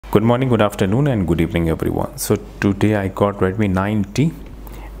Good morning, good afternoon and good evening everyone. So today I got Redmi 9T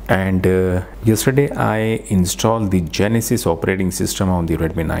and yesterday I installed the Genesis operating system on the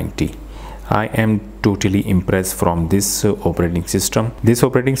Redmi 9T. I am totally impressed from this operating system. This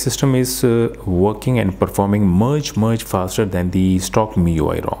operating system is working and performing much faster than the stock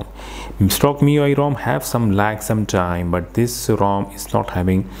MIUI ROM. Stock MIUI ROM have some lag sometime, but this ROM is not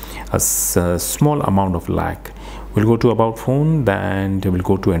having a small amount of lag. We'll go to about phone, then we'll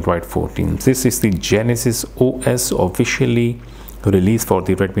go to Android 14. This is the GenesisOS officially released for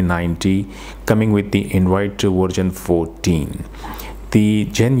the Redmi 9T, coming with the Android version 14. The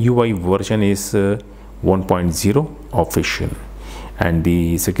Gen UI version is 1.0 official and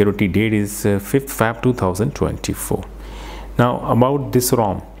the security date is 5th Feb 2024. Now about this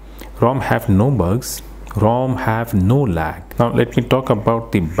ROM have no bugs, ROM have no lag. Now let me talk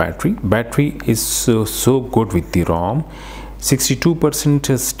about the battery is so good with the ROM.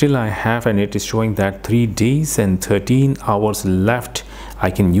 62% still I have, and it is showing that 3 days and 13 hours left. I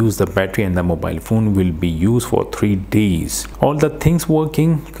can use the battery and the mobile phone will be used for 3 days. All the things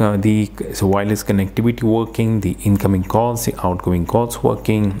working, the wireless connectivity working, the incoming calls, the outgoing calls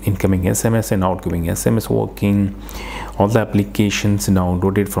working, incoming SMS and outgoing SMS working, all the applications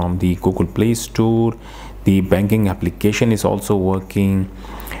downloaded from the Google Play Store. The banking application is also working,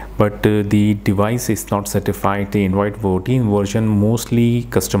 but the device is not certified. The Android 14 version mostly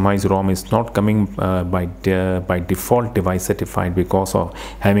customized ROM is not coming by default device certified because of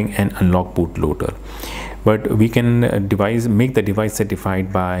having an Unlock Bootloader. But we can make the device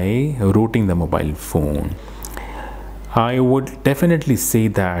certified by rooting the mobile phone. I would definitely say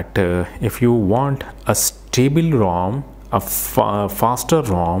that if you want a stable ROM, a faster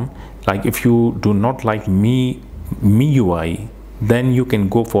ROM, like if you do not like MIUI, then you can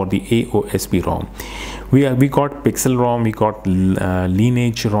go for the AOSP ROM. We got Pixel ROM, we got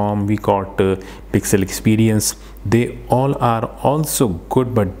Lineage ROM, we got Pixel Experience. They all are also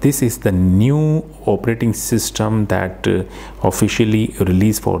good, but this is the new operating system that officially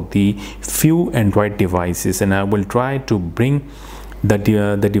released for the few Android devices, and I will try to bring the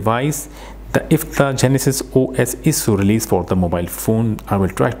device. If the GenesisOS is released for the mobile phone, I will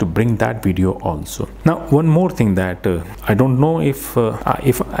try to bring that video also. Now one more thing that I don't know if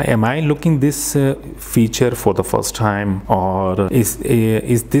am I looking this feature for the first time, or is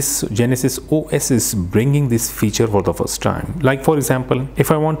this GenesisOS is bringing this feature for the first time. Like for example,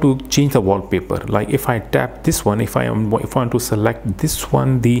 if I want to change the wallpaper, like if I tap this one, if I want to select this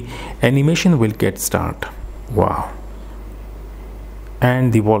one, the animation will get start. Wow.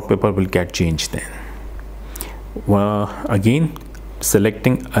 And the wallpaper will get changed then. Again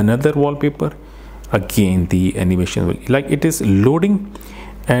selecting another wallpaper, again the animation will, like it is loading,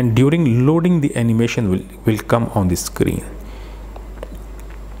 and during loading the animation will come on the screen.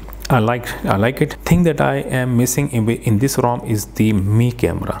 I like it. Thing that I am missing in this ROM is the Mi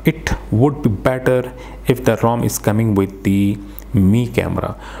camera. It would be better if the ROM is coming with the Mi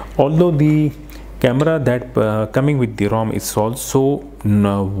camera. Although the camera that coming with the ROM is also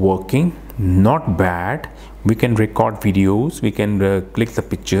working, not bad. We can record videos, we can click the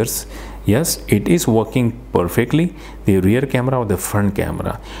pictures. Yes, it is working perfectly, the rear camera or the front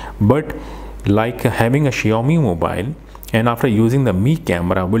camera. But like having a Xiaomi mobile and after using the Mi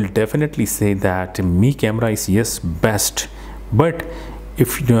camera, will definitely say that Mi camera is yes best. But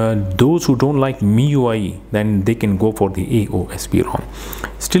if those who don't like MIUI, then they can go for the AOSP ROM.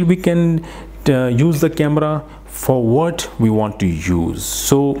 Still we can use the camera for what we want to use.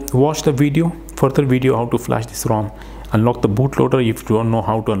 So watch the further video how to flash this ROM. Unlock the bootloader. If you don't know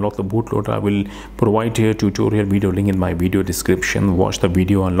how to unlock the bootloader, I will provide a tutorial video link in my video description. Watch the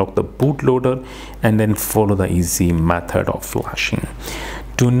video, unlock the bootloader, and then follow the easy method of flashing.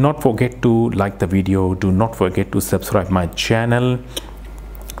 Do not forget to like the video, do not forget to subscribe my channel.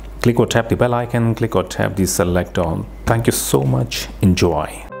 Click or tap the bell icon, click or tap the select all. Thank you so much.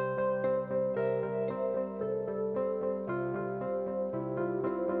 Enjoy.